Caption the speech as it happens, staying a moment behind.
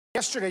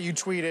Yesterday, you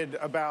tweeted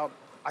about,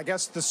 I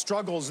guess, the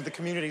struggles the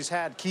community's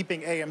had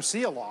keeping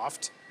AMC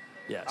aloft.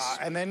 Yes.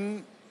 And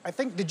then, I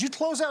think, did you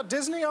close out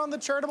Disney on the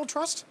charitable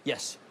trust?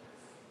 Yes.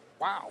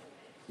 Wow.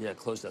 Yeah,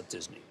 closed out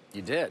Disney.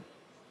 You did?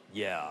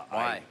 Yeah.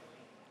 Why?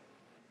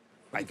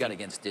 What you got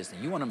against Disney?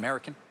 You an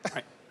American?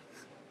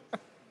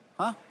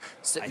 Huh?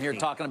 Sitting here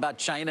talking about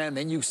China and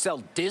then you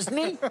sell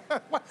Disney?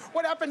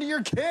 What happened to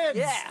your kids?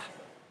 Yeah.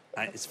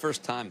 It's the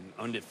first time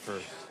I owned it for,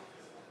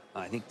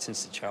 I think,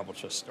 since the charitable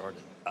trust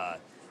started.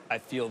 I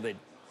feel that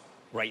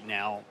right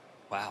now,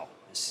 wow,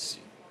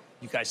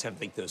 you guys have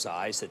those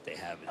eyes that they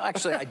have.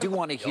 Actually, I do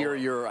want to hear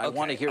your. I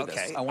want to hear okay,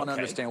 this. I want to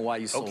understand why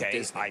you sold Okay,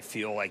 Disney. I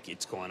feel like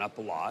it's going up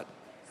a lot.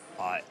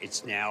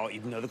 It's now,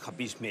 even though the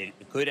company's made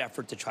a good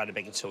effort to try to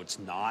make it so it's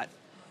not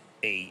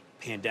a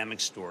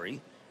pandemic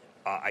story,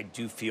 I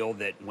do feel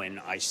that when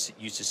I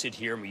used to sit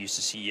here and we used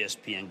to see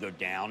ESPN go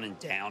down and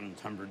down in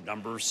terms of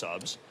number of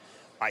subs,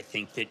 I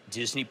think that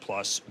Disney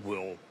Plus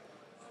will,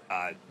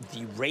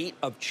 the rate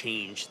of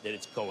change that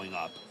it's going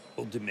up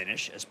will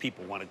diminish as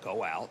people want to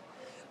go out.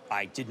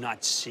 I did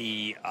not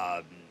see,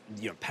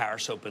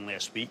 Paris open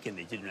last week, and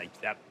they didn't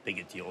make that big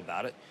a deal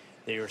about it.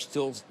 They're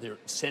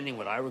sending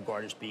what I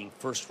regard as being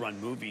first-run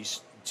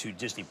movies to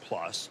Disney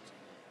Plus,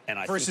 and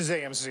I versus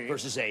think, AMC.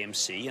 Versus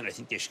AMC, and I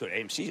think they should go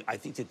to AMC. I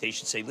think that they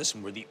should say,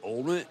 listen, we're the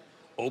ultimate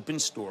open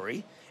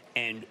story,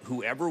 and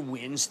whoever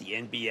wins the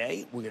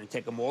NBA, we're going to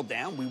take them all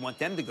down. We want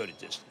them to go to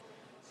Disney.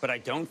 But I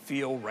don't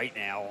feel right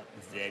now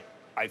that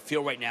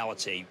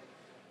it's a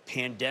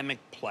pandemic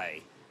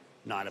play,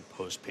 not a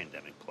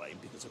post-pandemic play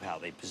because of how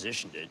they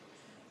positioned it.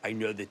 I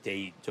know that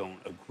they don't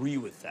agree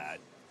with that,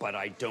 but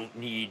I don't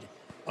need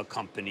a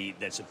company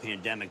that's a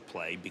pandemic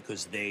play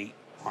because they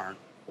aren't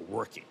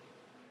working.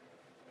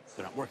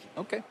 They're not working.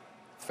 Okay,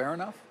 fair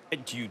enough.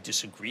 And do you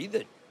disagree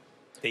that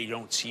they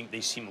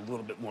seem a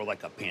little bit more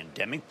like a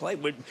pandemic play?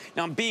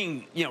 Now I'm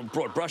being,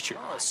 broad brush here.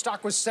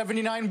 Stock was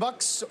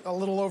 $79 a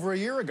little over a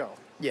year ago.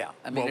 Yeah,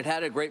 I mean, it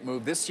had a great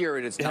move. This year,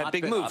 it has not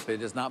been up.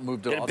 It has not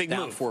moved at all. It's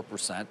down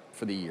 4%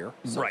 for the year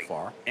so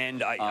far.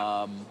 And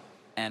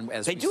and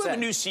as they we do said, have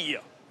a new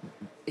CEO.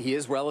 He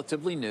is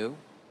relatively new.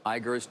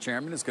 Iger, as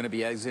chairman, is going to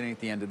be exiting at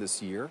the end of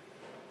this year.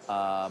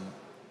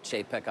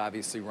 Chapek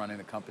obviously running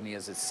the company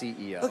as its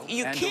CEO. Look,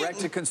 and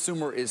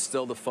direct-to-consumer is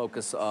still the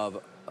focus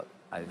of,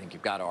 I think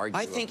you've got to argue,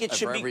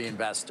 of every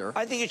investor.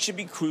 I think it should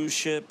be cruise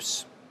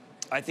ships.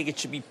 I think it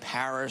should be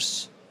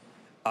Paris.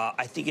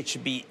 I think it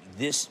should be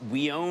this.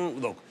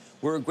 Look,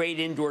 we're a great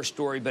indoor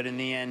story, but in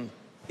the end,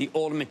 the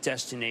ultimate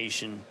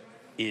destination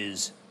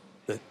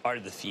are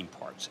the theme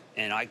parks.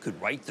 And I could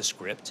write the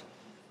script.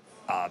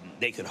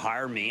 They could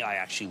hire me. I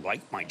actually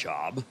like my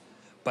job.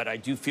 But I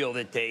do feel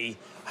that they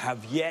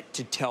have yet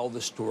to tell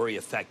the story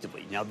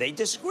effectively. Now, they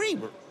disagree.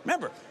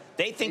 Remember,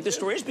 they think the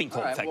story is being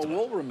told effectively.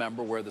 Well, we'll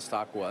remember where the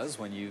stock was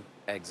when you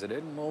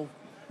exited, and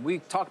we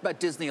talk about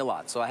Disney a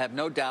lot, so I have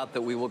no doubt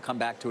that we will come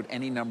back to it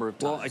any number of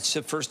times. Well, it's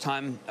the first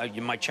time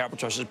my charitable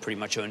trust has pretty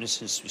much owned it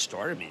since we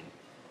started. I mean,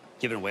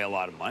 giving away a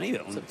lot of money.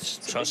 The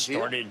trust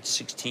started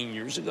 16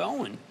 years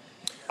ago, and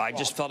I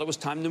just felt it was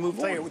time to move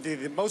on.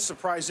 The most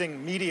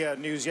surprising media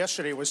news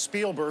yesterday was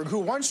Spielberg, who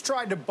once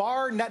tried to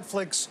bar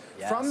Netflix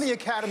from the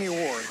Academy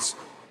Awards,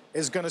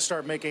 is going to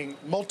start making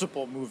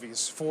multiple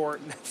movies for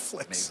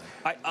Netflix.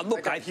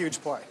 Look, a huge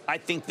play. I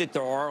think that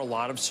there are a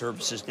lot of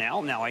services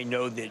now. Now, I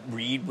know that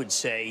Reed would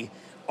say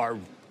our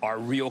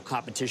real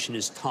competition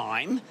is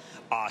time.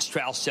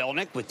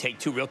 Strauss-Zelnick would take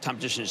two real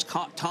competition is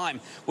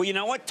time. Well, you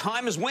know what?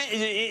 Time's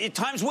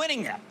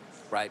winning now.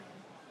 Right.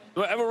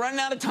 We're running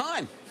out of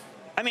time.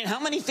 I mean,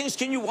 how many things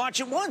can you watch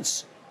at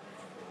once?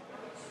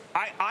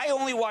 I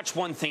only watch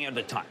one thing at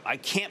a time. I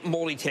can't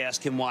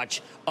multitask and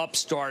watch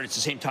Upstart at the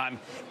same time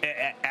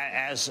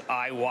as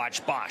I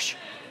watch Bosch.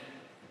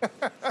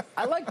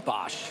 I like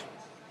Bosch.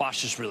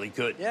 Bosch is really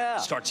good. Yeah.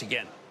 Starts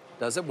again.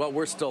 Does it? Well,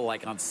 we're still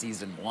like on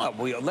season 1.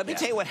 Let me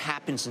tell you what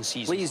happens in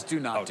season 1. Please do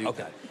not do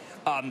that.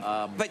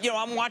 But,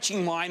 I'm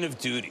watching Line of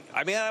Duty.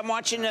 I mean, I'm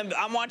watching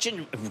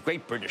a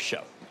great British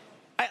show.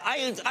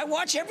 I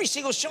watch every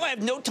single show. I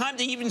have no time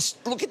to even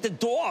look at the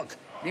dog.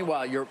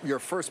 Meanwhile, your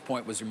first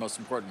point was your most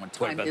important one.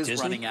 Time is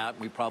Disney? running out.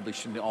 We probably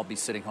shouldn't all be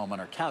sitting home on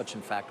our couch.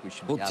 In fact, we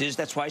should be out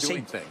that's why I say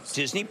doing things.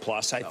 Disney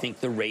Plus, I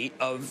think the rate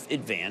of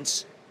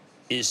advance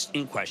is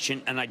in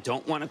question, and I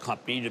don't want a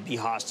company to be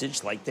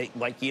hostage like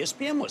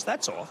ESPN was.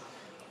 That's all.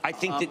 I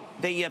think that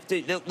they have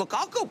to look.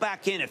 I'll go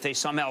back in if they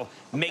somehow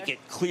make it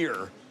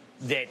clear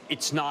that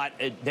it's not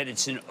that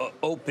it's an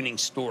opening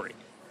story,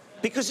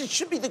 because it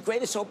should be the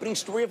greatest opening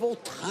story of all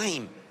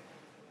time.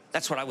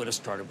 That's what I would have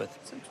started with.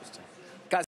 That's interesting.